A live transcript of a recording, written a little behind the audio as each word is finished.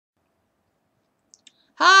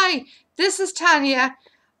Hi, this is Tania.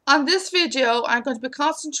 On this video, I'm going to be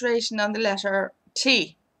concentrating on the letter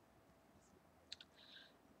T.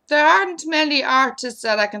 There aren't many artists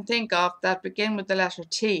that I can think of that begin with the letter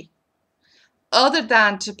T, other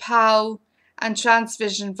than T'Pau and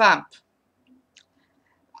Transvision Vamp.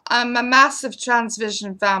 I'm a massive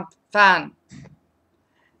Transvision Vamp fan.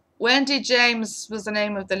 Wendy James was the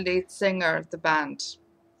name of the lead singer of the band.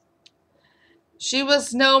 She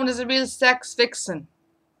was known as a real sex vixen.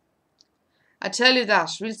 I tell you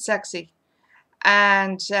that, real sexy.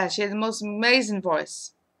 And she had the most amazing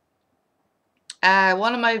voice.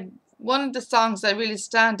 One of the songs that really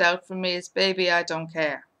stand out for me is "Baby I Don't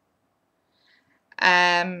Care."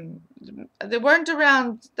 Um, they weren't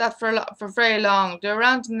around that for very long. They were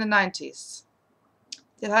around in the 90s.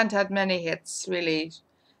 They hadn't had many hits really.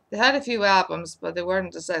 They had a few albums, but they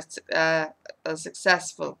weren't as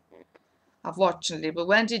successful, unfortunately. But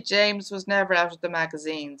Wendy James was never out of the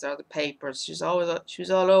magazines or the papers. She was all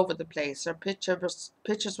over the place. Her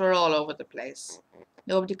pictures were all over the place.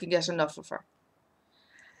 Nobody could get enough of her.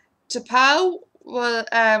 T'Pau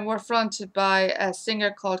were fronted by a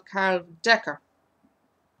singer called Carol Decker.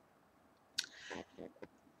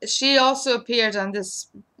 She also appeared on this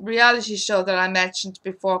reality show that I mentioned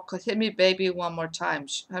before called Hit Me Baby One More Time.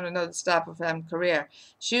 She had another stab of career.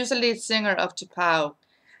 She was the lead singer of T'Pau,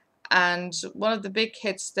 and one of the big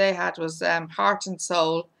hits they had was Heart and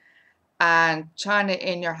Soul and China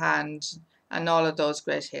in Your Hand and all of those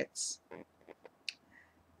great hits.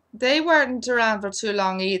 They weren't around for too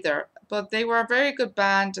long either, but they were a very good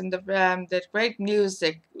band, and they had great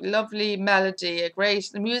music, lovely melody,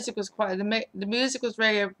 the music was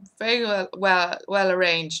very well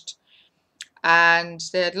arranged, and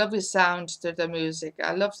they had lovely sound to their music.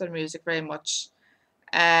 I loved their music very much.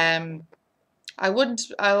 I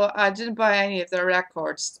didn't buy any of their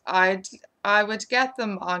records. I would get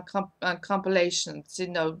them on compilations,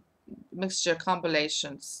 mixture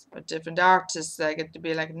compilations of different artists. Like it to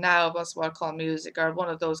be like Now That's What I Call Music, or one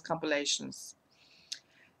of those compilations,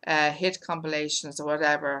 hit compilations or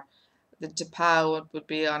whatever. The T'Pau would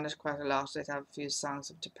be on it quite a lot. They'd have a few songs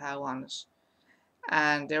of T'Pau on it,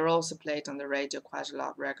 and they were also played on the radio quite a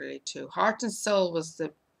lot regularly too. Heart and Soul was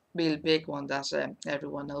the real big one that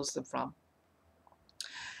everyone knows them from.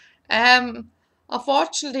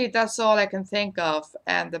 Unfortunately, that's all I can think of,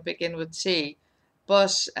 that begin with T.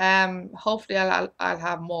 But hopefully I'll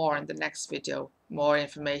have more in the next video, more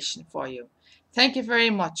information for you. Thank you very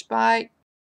much. Bye.